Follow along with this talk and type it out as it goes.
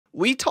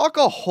We talk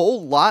a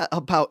whole lot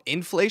about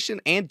inflation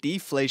and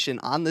deflation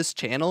on this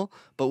channel,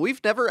 but we've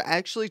never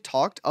actually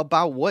talked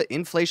about what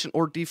inflation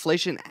or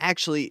deflation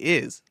actually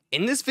is.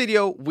 In this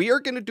video, we are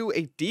going to do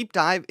a deep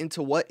dive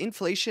into what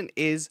inflation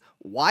is,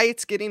 why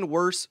it's getting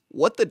worse,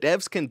 what the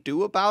devs can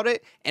do about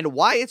it, and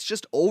why it's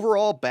just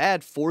overall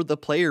bad for the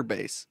player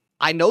base.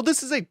 I know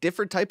this is a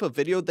different type of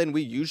video than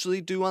we usually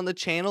do on the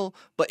channel,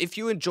 but if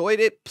you enjoyed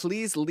it,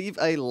 please leave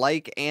a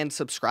like and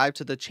subscribe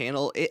to the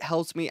channel. It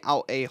helps me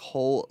out a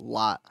whole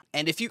lot.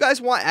 And if you guys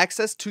want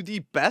access to the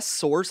best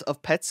source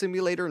of Pet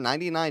Simulator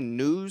 99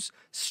 news,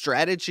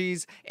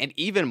 strategies, and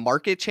even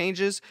market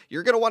changes,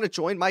 you're going to want to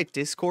join my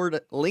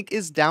Discord. Link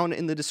is down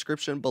in the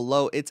description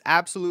below. It's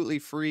absolutely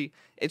free.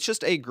 It's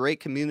just a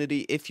great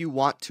community if you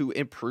want to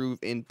improve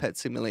in Pet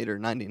Simulator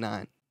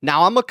 99.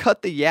 Now I'm gonna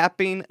cut the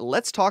yapping.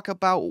 Let's talk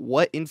about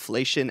what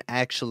inflation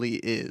actually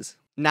is.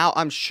 Now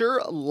I'm sure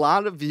a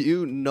lot of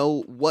you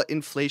know what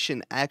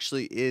inflation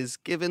actually is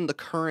given the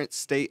current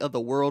state of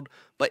the world,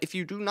 but if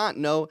you do not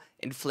know,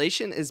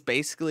 inflation is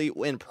basically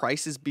when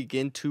prices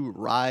begin to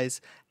rise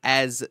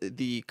as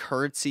the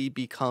currency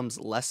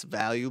becomes less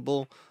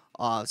valuable.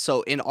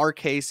 So in our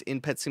case, in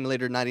Pet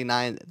Simulator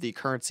 99, the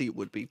currency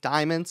would be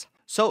diamonds.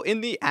 So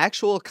in the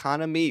actual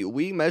economy,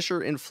 we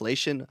measure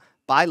inflation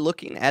by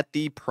looking at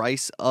the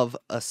price of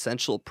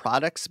essential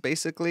products,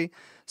 basically.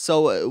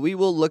 So we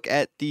will look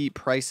at the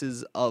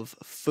prices of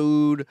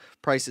food,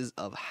 prices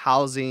of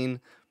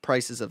housing,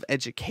 prices of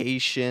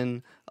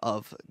education,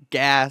 of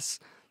gas.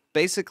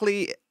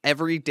 Basically,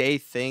 everyday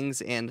things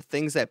and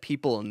things that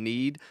people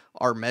need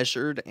are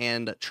measured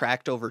and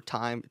tracked over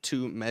time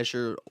to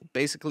measure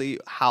basically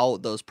how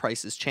those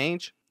prices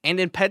change. And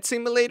in Pet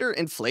Simulator,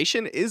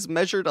 inflation is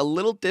measured a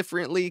little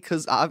differently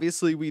because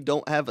obviously we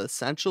don't have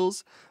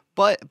essentials.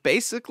 But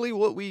basically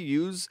what we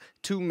use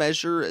to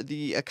measure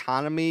the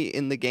economy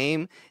in the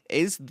game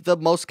is the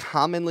most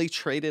commonly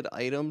traded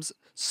items,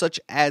 such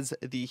as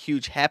the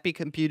huge happy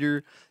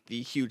computer,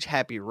 the huge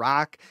happy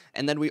rock,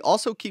 and then we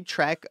also keep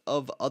track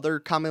of other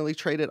commonly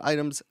traded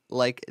items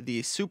like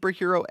the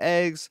superhero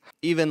eggs,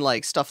 even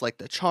like stuff like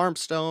the charm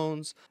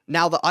stones.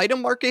 Now the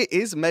item market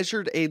is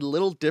measured a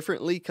little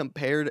differently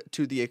compared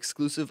to the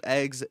exclusive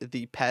eggs,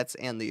 the pets,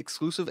 and the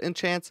exclusive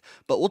enchants,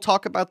 but we'll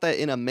talk about that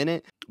in a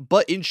minute.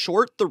 But in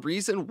short, the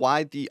reason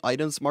why the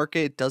items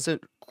market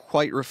doesn't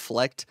quite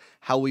reflect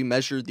how we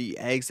measure the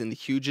eggs and the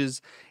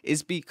huges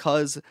is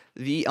because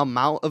the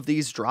amount of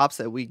these drops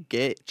that we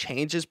get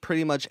changes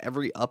pretty much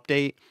every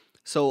update.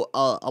 So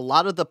a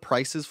lot of the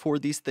prices for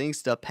these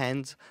things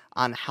depends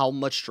on how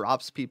much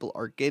drops people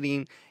are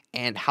getting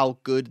and how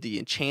good the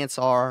enchants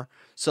are.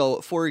 So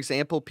for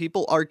example,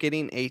 people are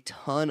getting a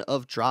ton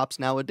of drops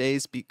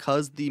nowadays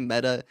because the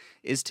meta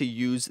is to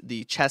use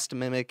the chest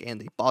mimic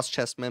and the boss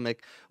chest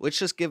mimic, which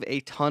just give a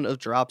ton of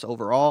drops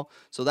overall.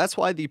 So that's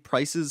why the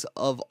prices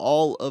of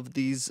all of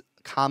these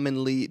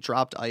commonly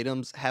dropped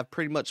items have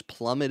pretty much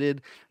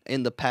plummeted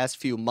in the past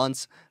few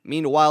months.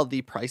 Meanwhile,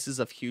 the prices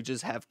of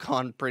huges have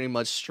gone pretty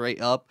much straight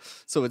up.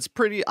 So it's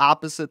pretty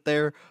opposite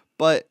there.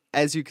 But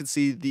as you can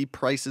see, the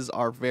prices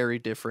are very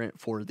different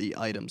for the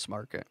items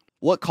market.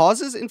 What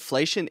causes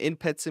inflation in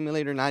Pet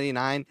Simulator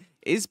 99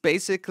 is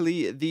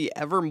basically the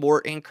ever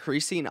more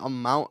increasing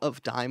amount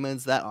of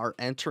diamonds that are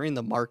entering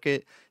the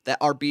market that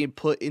are being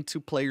put into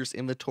players'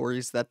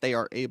 inventories that they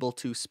are able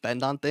to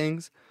spend on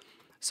things.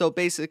 So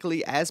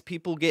basically, as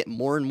people get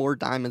more and more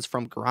diamonds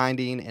from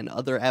grinding and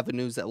other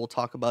avenues that we'll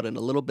talk about in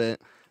a little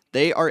bit,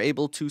 they are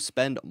able to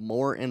spend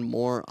more and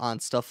more on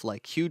stuff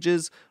like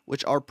huges,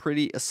 which are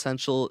pretty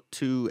essential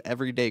to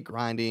everyday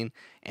grinding,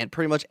 and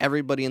pretty much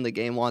everybody in the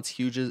game wants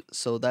huges,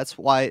 so that's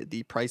why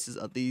the prices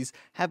of these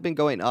have been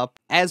going up,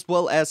 as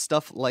well as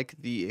stuff like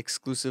the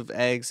exclusive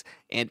eggs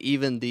and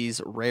even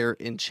these rare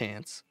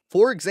enchants.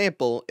 For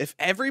example, if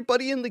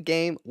everybody in the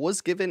game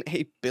was given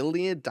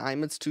 1,000,000,000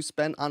 diamonds to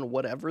spend on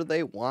whatever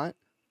they want,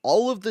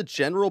 all of the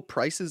general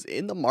prices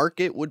in the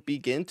market would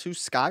begin to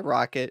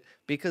skyrocket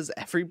because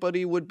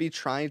everybody would be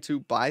trying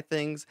to buy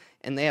things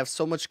and they have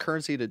so much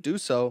currency to do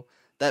so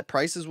that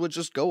prices would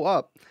just go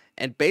up.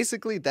 And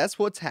basically that's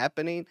what's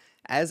happening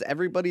as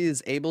everybody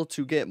is able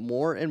to get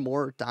more and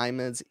more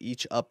diamonds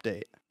each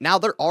update. Now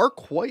there are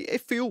quite a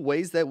few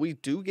ways that we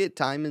do get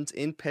diamonds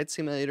in Pet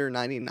Simulator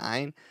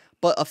 99,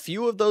 but a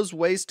few of those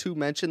ways to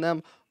mention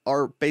them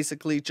are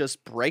basically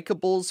just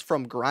breakables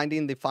from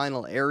grinding the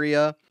final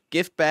area,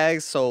 gift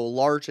bags, so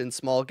large and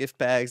small gift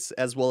bags,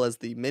 as well as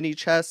the mini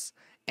chests,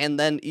 and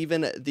then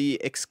even the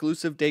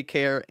exclusive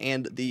daycare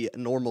and the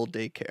normal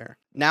daycare.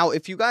 Now,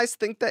 if you guys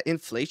think that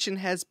inflation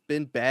has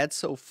been bad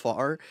so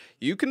far,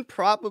 you can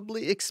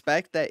probably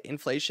expect that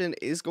inflation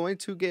is going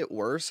to get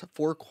worse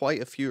for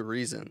quite a few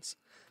reasons.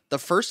 The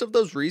first of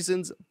those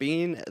reasons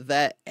being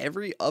that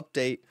every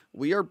update,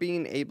 we are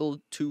being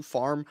able to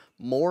farm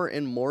more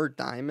and more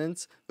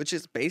diamonds, which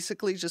is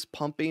basically just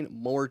pumping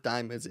more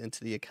diamonds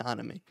into the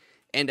economy.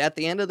 And at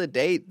the end of the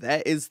day,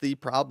 that is the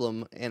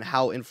problem and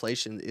how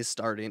inflation is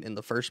starting in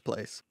the first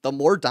place. The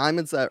more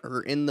diamonds that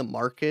are in the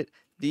market,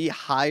 the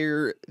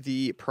higher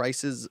the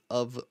prices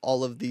of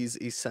all of these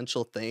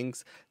essential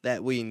things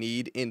that we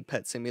need in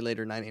Pet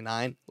Simulator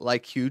 99,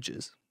 like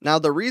huges. Now,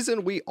 the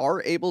reason we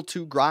are able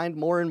to grind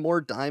more and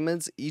more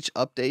diamonds each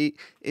update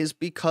is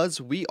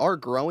because we are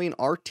growing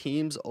our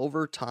teams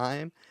over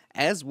time,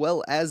 as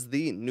well as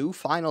the new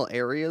final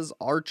areas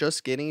are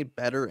just getting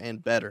better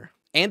and better.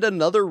 And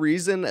another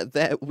reason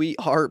that we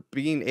are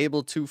being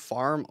able to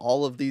farm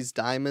all of these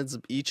diamonds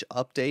each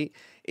update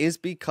is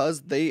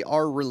because they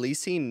are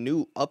releasing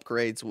new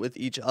upgrades with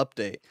each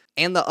update.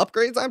 And the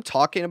upgrades I'm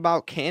talking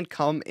about can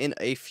come in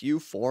a few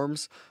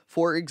forms.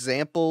 For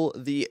example,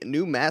 the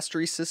new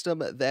mastery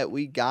system that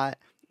we got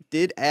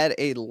did add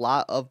a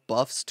lot of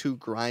buffs to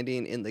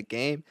grinding in the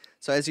game.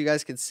 So as you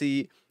guys can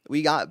see,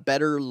 we got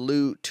better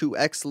loot,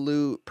 2x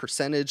loot,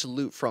 percentage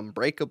loot from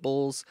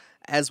breakables,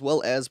 as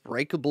well as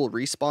breakable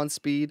respawn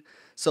speed.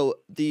 So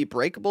the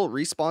breakable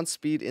respawn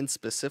speed in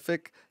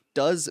specific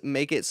does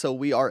make it so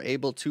we are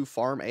able to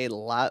farm a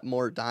lot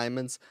more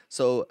diamonds.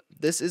 So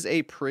this is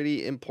a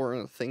pretty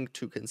important thing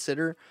to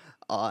consider.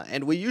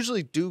 And we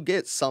usually do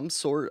get some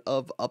sort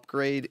of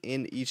upgrade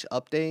in each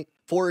update.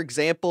 For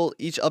example,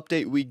 each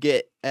update we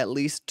get at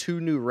least 2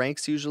 new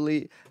ranks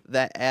usually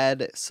that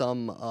add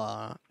some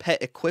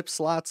pet equip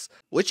slots,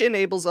 which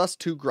enables us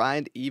to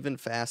grind even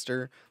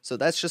faster. So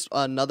that's just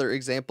another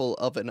example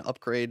of an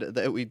upgrade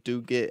that we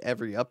do get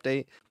every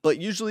update. But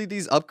usually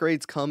these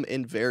upgrades come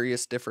in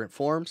various different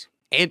forms.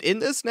 And in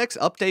this next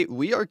update,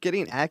 we are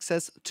getting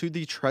access to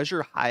the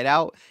treasure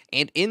hideout.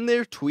 And in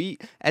their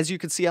tweet, as you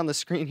can see on the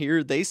screen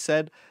here, they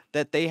said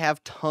that they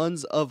have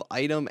tons of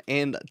item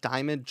and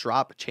diamond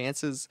drop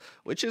chances,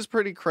 which is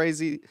pretty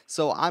crazy.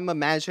 So I'm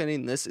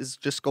imagining this is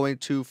just going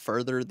to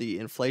further the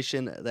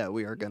inflation that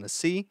we are going to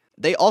see.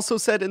 They also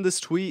said in this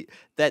tweet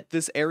that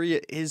this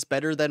area is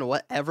better than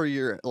whatever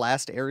your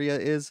last area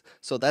is.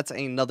 So that's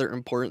another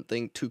important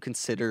thing to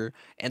consider.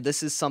 And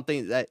this is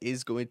something that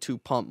is going to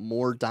pump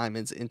more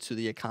diamonds into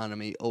the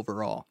economy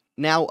overall.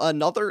 Now,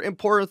 another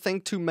important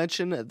thing to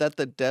mention that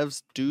the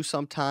devs do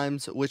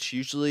sometimes, which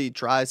usually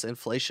drives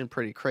inflation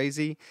pretty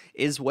crazy,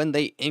 is when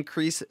they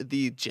increase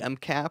the gem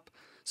cap.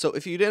 So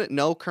if you didn't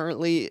know,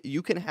 currently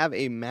you can have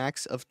a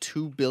max of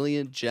 2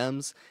 billion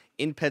gems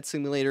in Pet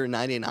Simulator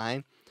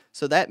 99.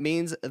 So that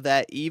means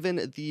that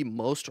even the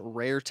most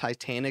rare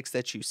Titanics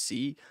that you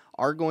see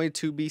are going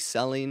to be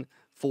selling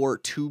for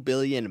 2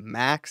 billion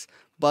max.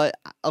 But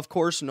of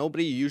course,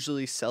 nobody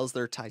usually sells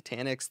their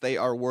Titanics. They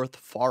are worth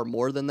far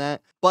more than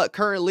that. But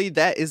currently,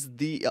 that is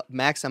the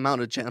max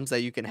amount of gems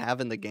that you can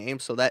have in the game.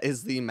 So that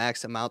is the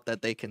max amount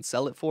that they can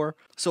sell it for.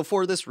 So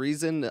for this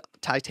reason,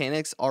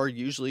 Titanics are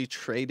usually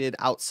traded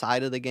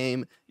outside of the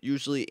game,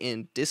 usually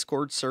in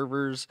Discord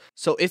servers.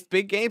 So if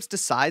Big Games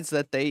decides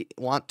that they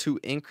want to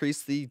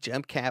increase the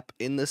gem cap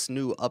in this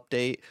new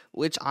update,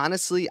 which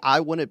honestly, I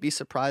wouldn't be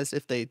surprised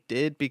if they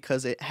did,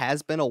 because it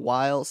has been a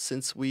while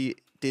since we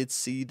did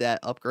see that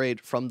upgrade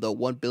from the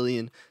 1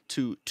 billion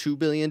to 2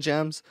 billion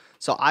gems.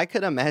 So I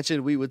could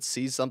imagine we would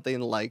see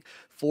something like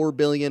 4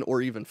 billion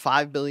or even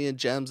 5 billion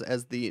gems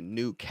as the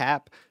new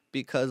cap,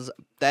 because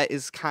that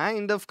is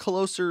kind of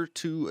closer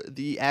to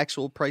the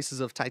actual prices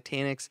of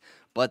Titanics,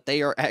 but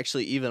they are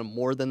actually even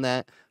more than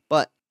that.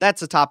 But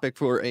that's a topic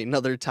for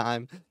another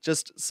time,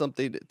 just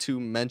something to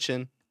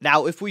mention.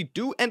 Now, if we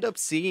do end up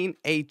seeing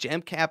a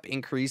gem cap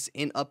increase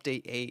in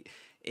Update 8,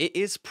 it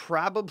is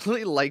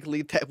probably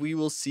likely that we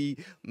will see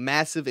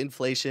massive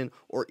inflation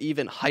or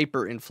even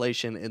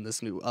hyperinflation in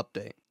this new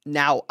update.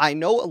 Now, I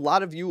know a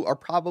lot of you are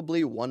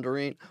probably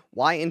wondering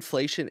why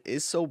inflation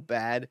is so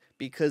bad,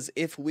 because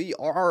if we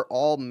are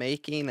all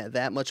making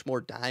that much more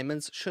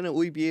diamonds, shouldn't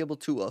we be able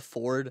to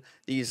afford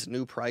these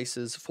new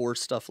prices for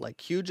stuff like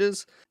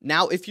huges?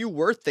 Now, if you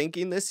were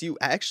thinking this, you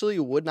actually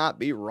would not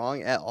be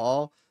wrong at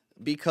all,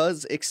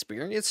 because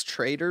experienced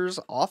traders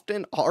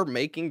often are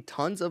making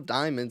tons of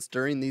diamonds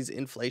during these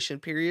inflation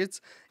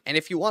periods. And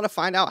if you want to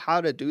find out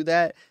how to do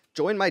that,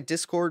 join my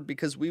Discord,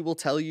 because we will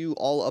tell you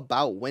all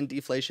about when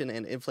deflation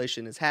and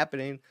inflation is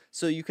happening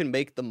so you can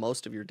make the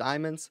most of your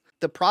diamonds.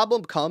 The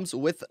problem comes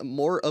with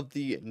more of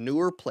the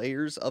newer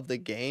players of the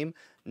game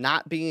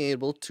not being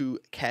able to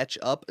catch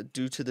up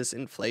due to this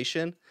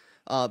inflation.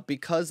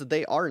 Because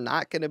they are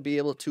not going to be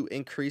able to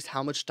increase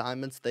how much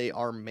diamonds they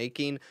are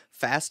making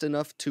fast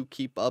enough to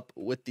keep up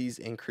with these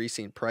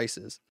increasing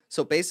prices.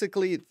 So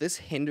basically, this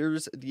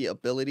hinders the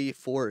ability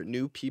for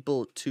new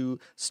people to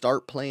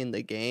start playing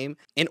the game.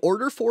 In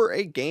order for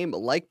a game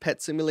like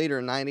Pet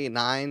Simulator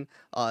 99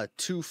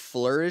 to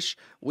flourish,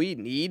 we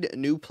need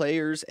new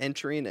players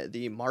entering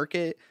the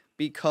market,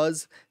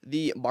 because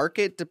the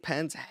market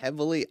depends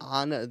heavily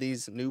on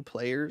these new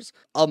players.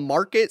 A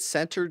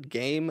market-centered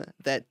game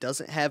that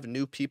doesn't have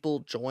new people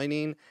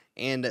joining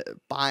and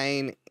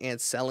buying and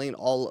selling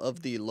all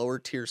of the lower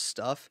tier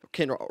stuff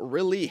can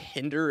really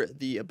hinder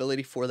the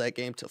ability for that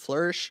game to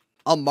flourish.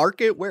 A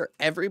market where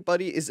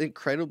everybody is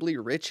incredibly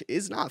rich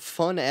is not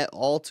fun at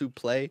all to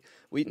play.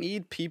 We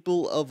need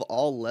people of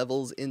all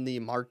levels in the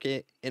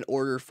market in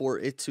order for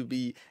it to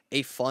be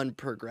a fun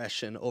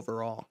progression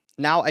overall.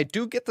 Now, I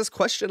do get this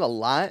question a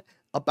lot.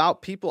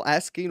 about people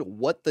asking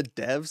what the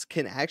devs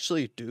can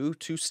actually do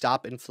to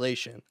stop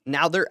inflation.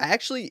 Now, there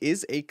actually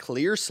is a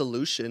clear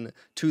solution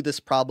to this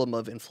problem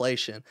of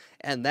inflation,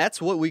 and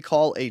that's what we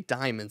call a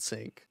diamond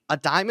sink. A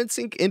diamond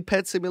sink in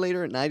Pet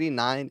Simulator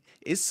 99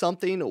 is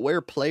something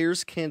where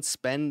players can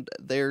spend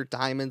their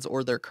diamonds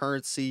or their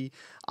currency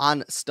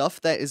on stuff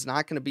that is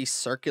not going to be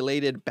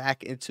circulated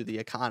back into the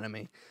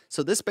economy.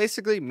 So this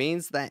basically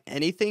means that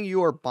anything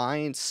you are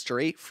buying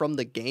straight from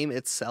the game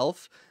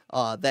itself,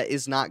 that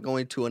is not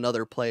going to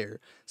another player.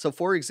 So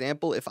for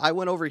example, if I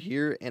went over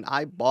here and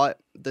I bought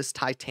this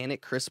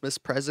Titanic Christmas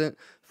present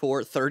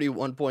for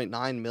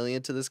 31.9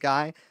 million to this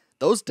guy,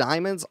 those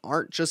diamonds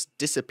aren't just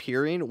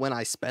disappearing when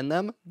I spend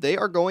them. They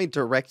are going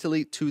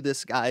directly to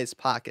this guy's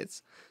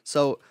pockets.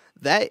 So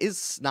that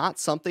is not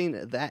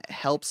something that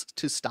helps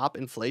to stop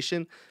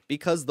inflation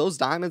because those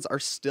diamonds are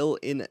still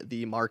in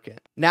the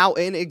market. Now,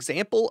 an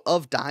example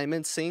of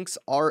diamond sinks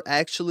are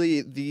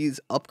actually these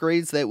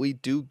upgrades that we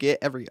do get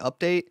every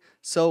update.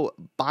 So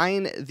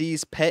buying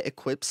these pet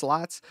equip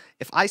slots,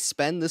 if I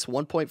spend this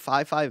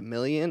 1.55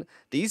 million,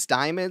 these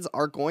diamonds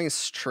are going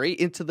straight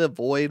into the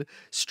void,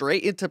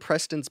 straight into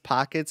Preston's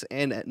pockets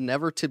and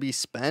never to be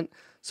spent.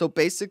 So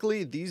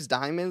basically, these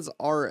diamonds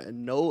are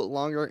no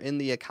longer in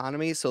the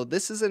economy. So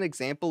this is an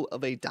example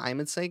of a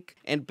diamond sink.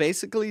 And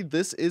basically,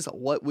 this is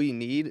what we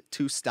need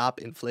to stop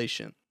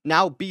inflation.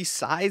 Now,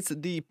 besides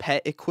the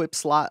pet equip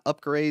slot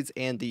upgrades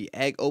and the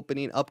egg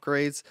opening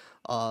upgrades,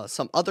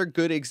 some other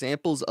good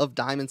examples of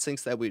diamond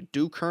sinks that we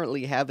do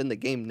currently have in the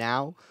game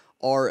now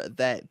are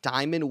that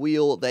diamond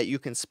wheel that you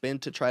can spin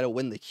to try to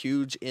win the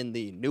huge in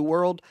the new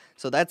world.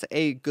 So that's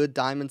a good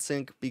diamond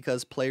sink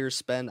because players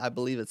spend, I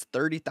believe it's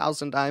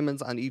 30,000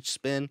 diamonds on each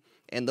spin,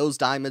 and those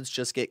diamonds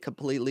just get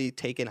completely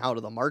taken out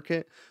of the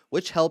market,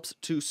 which helps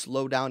to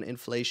slow down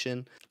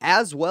inflation.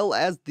 As well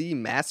as the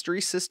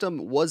mastery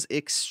system was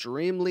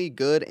extremely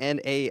good and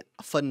a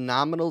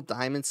phenomenal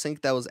diamond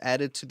sink that was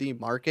added to the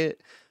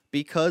market,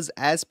 because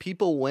as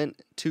people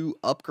went to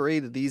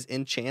upgrade these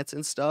enchants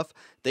and stuff,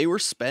 they were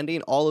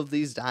spending all of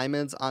these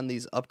diamonds on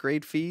these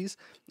upgrade fees,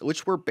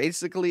 which were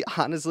basically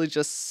honestly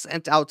just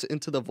sent out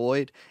into the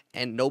void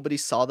and nobody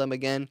saw them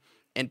again.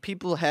 And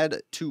people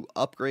had to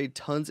upgrade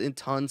tons and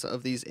tons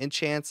of these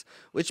enchants,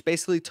 which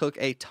basically took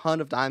a ton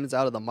of diamonds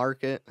out of the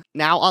market.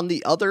 Now, on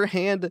the other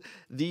hand,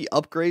 the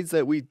upgrades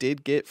that we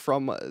did get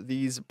from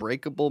these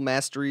breakable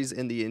masteries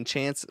and the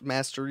enchants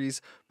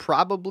masteries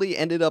probably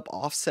ended up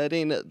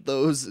offsetting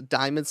those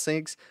diamond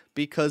sinks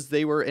because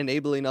they were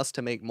enabling us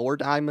to make more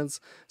diamonds.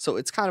 So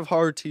it's kind of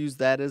hard to use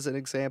that as an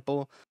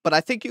example. But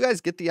I think you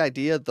guys get the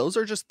idea. Those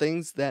are just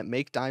things that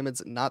make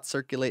diamonds not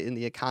circulate in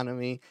the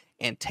economy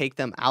and take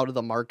them out of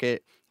the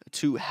market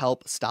to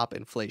help stop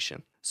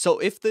inflation. So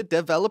if the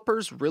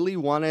developers really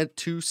wanted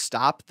to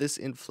stop this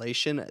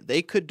inflation,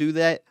 they could do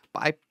that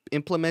by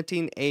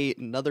implementing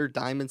another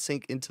diamond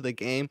sink into the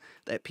game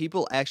that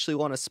people actually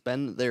want to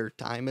spend their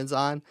diamonds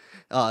on,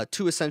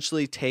 to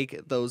essentially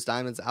take those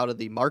diamonds out of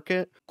the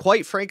market.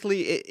 Quite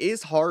frankly, it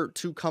is hard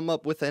to come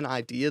up with an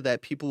idea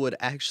that people would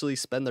actually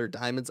spend their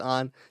diamonds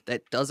on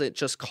that doesn't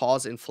just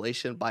cause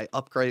inflation by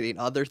upgrading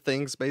other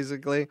things,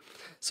 basically.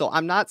 So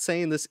I'm not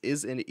saying this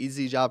is an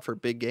easy job for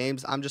big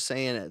games. I'm just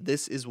saying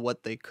this is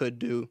what they could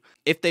do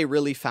if they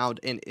really found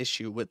an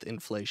issue with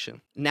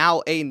inflation.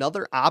 Now,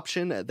 another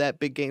option that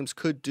big games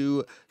could do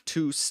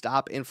to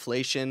stop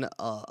inflation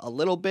a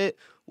little bit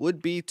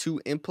would be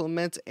to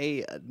implement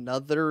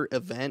another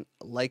event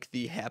like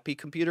the Happy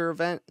Computer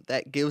event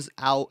that gives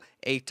out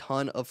a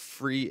ton of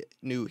free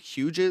new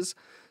huges.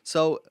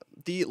 So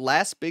the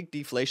last big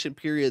deflation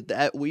period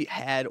that we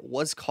had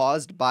was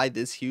caused by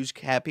this huge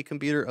Happy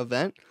Computer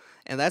event.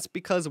 And that's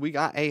because we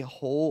got a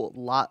whole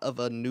lot of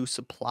a new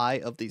supply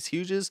of these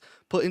huges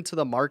put into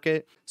the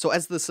market. So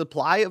as the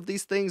supply of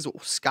these things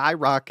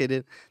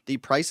skyrocketed, the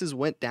prices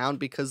went down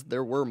because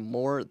there were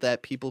more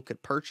that people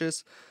could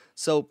purchase.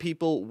 So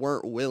people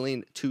weren't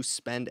willing to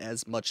spend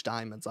as much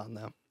diamonds on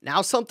them.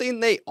 Now,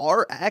 something they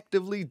are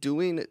actively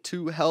doing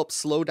to help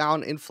slow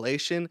down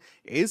inflation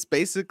is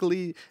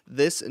basically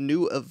this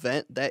new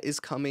event that is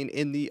coming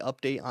in the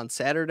update on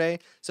Saturday.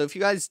 So if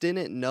you guys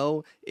didn't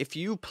know, if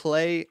you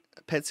play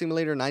Pet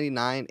Simulator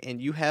 99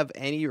 and you have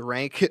any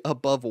rank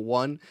above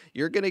 1,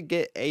 you're going to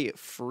get a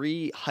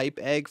free hype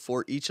egg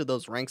for each of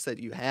those ranks that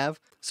you have.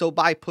 So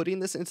by putting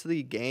this into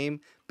the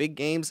game, Big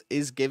Games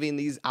is giving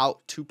these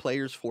out to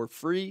players for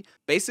free,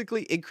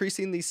 basically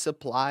increasing the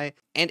supply,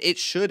 and it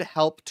should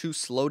help to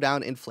slow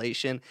down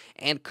inflation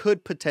and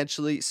could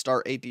potentially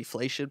start a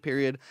deflation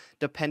period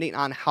depending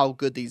on how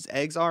good these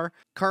eggs are.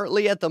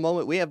 Currently at the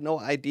moment, we have no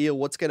idea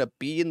what's going to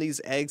be in these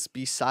eggs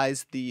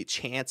besides the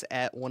chance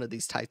at one of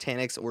these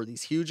Titanics or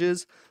these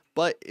huges.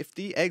 But if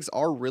the eggs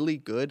are really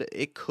good,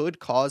 it could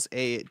cause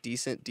a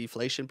decent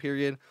deflation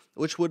period,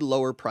 which would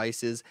lower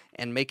prices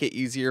and make it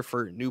easier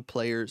for new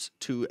players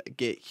to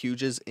get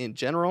huges in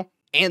general.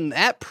 And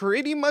that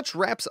pretty much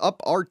wraps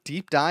up our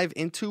deep dive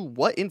into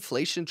what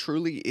inflation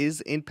truly is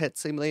in Pet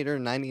Simulator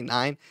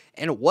 99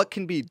 and what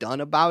can be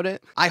done about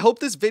it. I hope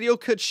this video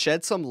could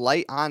shed some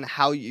light on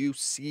how you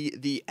see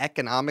the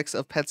economics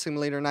of Pet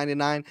Simulator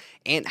 99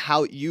 and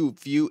how you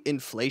view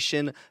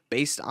inflation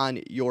based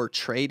on your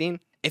trading.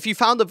 If you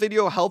found the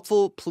video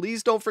helpful,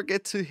 please don't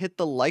forget to hit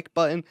the like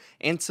button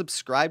and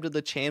subscribe to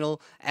the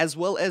channel, as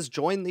well as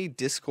join the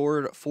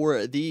Discord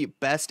for the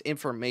best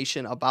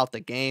information about the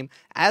game,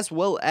 as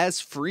well as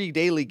free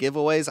daily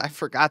giveaways. I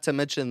forgot to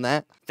mention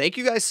that. Thank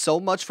you guys so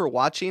much for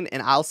watching,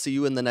 and I'll see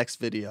you in the next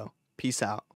video. Peace out.